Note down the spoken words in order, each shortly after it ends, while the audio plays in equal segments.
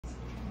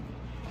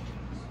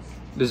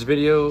This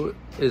video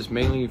is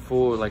mainly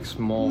for like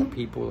small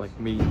people like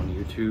me on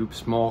YouTube,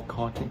 small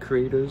content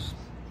creators.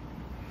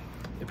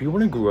 If you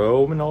want to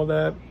grow and all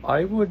that,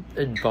 I would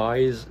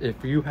advise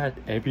if you had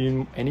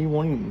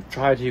anyone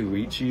try to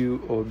reach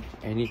you or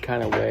any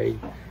kind of way,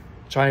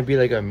 trying to be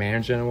like a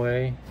manager in a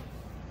way.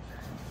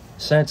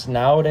 Since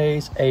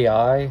nowadays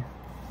AI,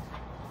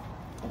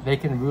 they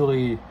can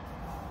really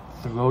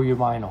throw your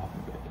mind off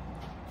of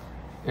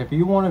it. If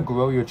you want to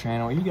grow your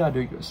channel, you gotta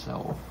do it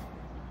yourself.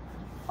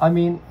 I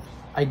mean,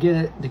 I get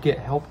it to get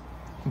help,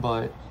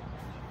 but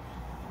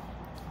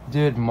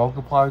did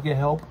Markiplier get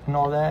help and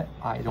all that?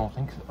 I don't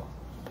think so.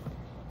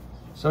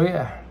 So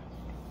yeah,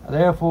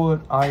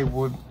 therefore I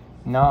would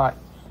not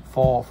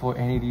fall for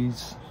any of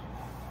these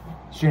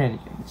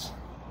shenanigans.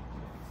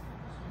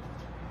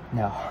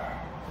 No.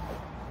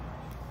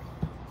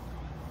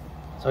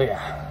 So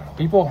yeah,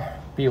 people,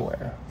 be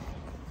aware.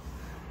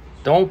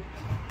 Don't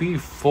be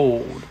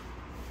fooled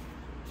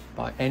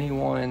by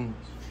anyone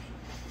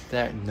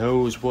that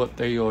knows what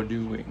they are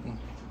doing.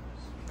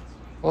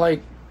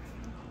 Like,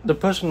 the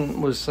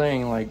person was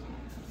saying, like,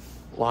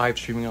 live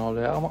streaming and all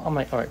that. I'm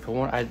like, alright, for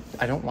one,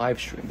 I don't live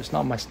stream. It's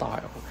not my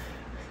style.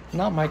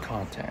 Not my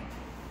content.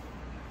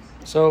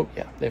 So,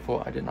 yeah,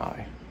 therefore I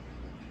deny.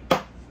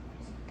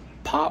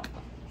 Pop!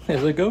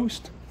 There's a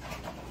ghost.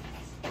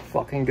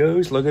 Fucking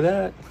ghost, look at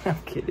that.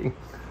 I'm kidding.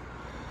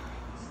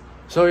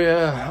 So,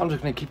 yeah, I'm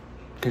just gonna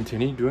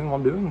continue doing what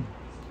I'm doing.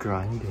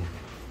 Grinding.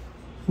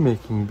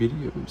 Making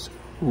videos.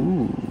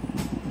 Ooh.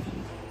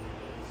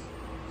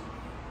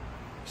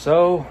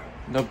 So,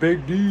 the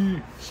Big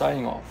D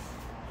signing off.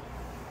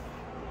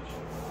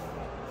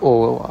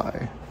 Or will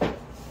I?